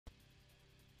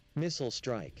Missile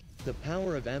strike. The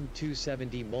power of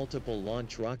M270 multiple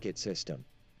launch rocket system.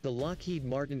 The Lockheed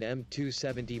Martin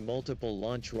M270 multiple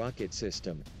launch rocket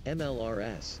system,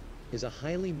 MLRS, is a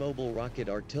highly mobile rocket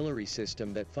artillery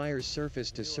system that fires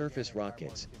surface-to-surface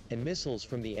rockets and missiles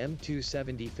from the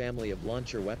M270 family of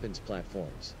launcher weapons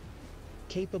platforms.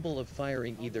 Capable of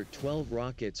firing either 12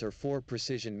 rockets or 4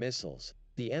 precision missiles,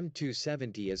 the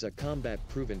M270 is a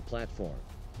combat-proven platform.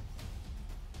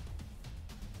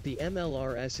 The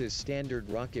MLRS's standard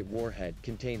rocket warhead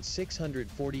contains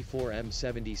 644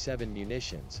 M77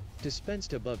 munitions,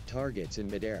 dispensed above targets in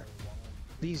midair.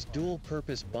 These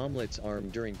dual-purpose bomblets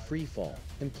arm during freefall,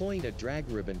 employing a drag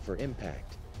ribbon for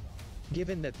impact.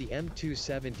 Given that the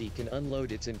M270 can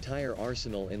unload its entire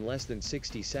arsenal in less than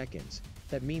 60 seconds,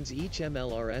 that means each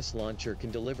MLRS launcher can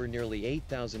deliver nearly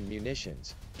 8,000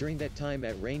 munitions, during that time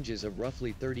at ranges of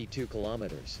roughly 32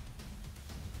 kilometers.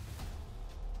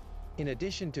 In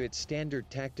addition to its standard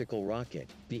tactical rocket,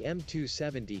 the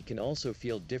M270 can also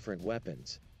field different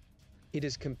weapons. It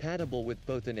is compatible with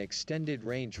both an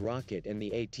extended-range rocket and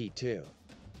the AT-2.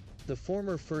 The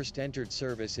former first entered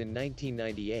service in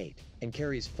 1998, and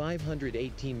carries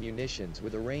 518 munitions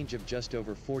with a range of just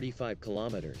over 45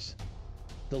 kilometers.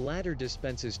 The latter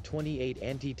dispenses 28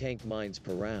 anti-tank mines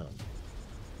per round.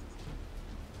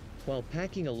 While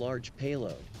packing a large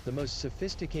payload, the most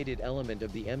sophisticated element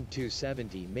of the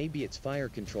M270 may be its fire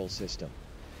control system.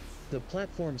 The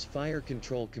platform's fire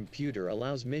control computer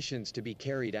allows missions to be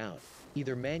carried out,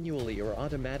 either manually or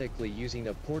automatically using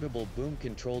a portable boom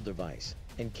control device,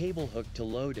 and cable hook to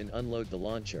load and unload the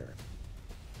launcher.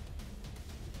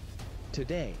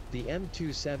 Today, the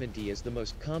M270 is the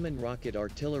most common rocket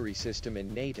artillery system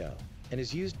in NATO, and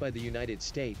is used by the United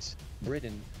States,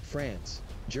 Britain, France,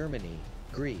 Germany,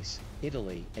 Greece,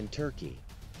 Italy, and Turkey.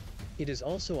 It is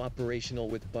also operational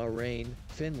with Bahrain,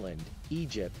 Finland,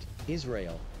 Egypt,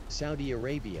 Israel, Saudi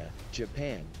Arabia,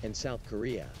 Japan, and South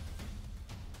Korea.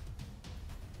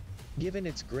 Given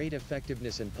its great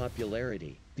effectiveness and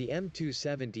popularity, the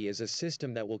M270 is a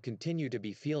system that will continue to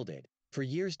be fielded for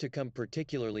years to come,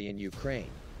 particularly in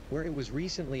Ukraine, where it was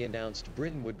recently announced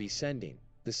Britain would be sending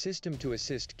the system to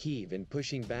assist Kyiv in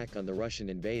pushing back on the Russian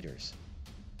invaders.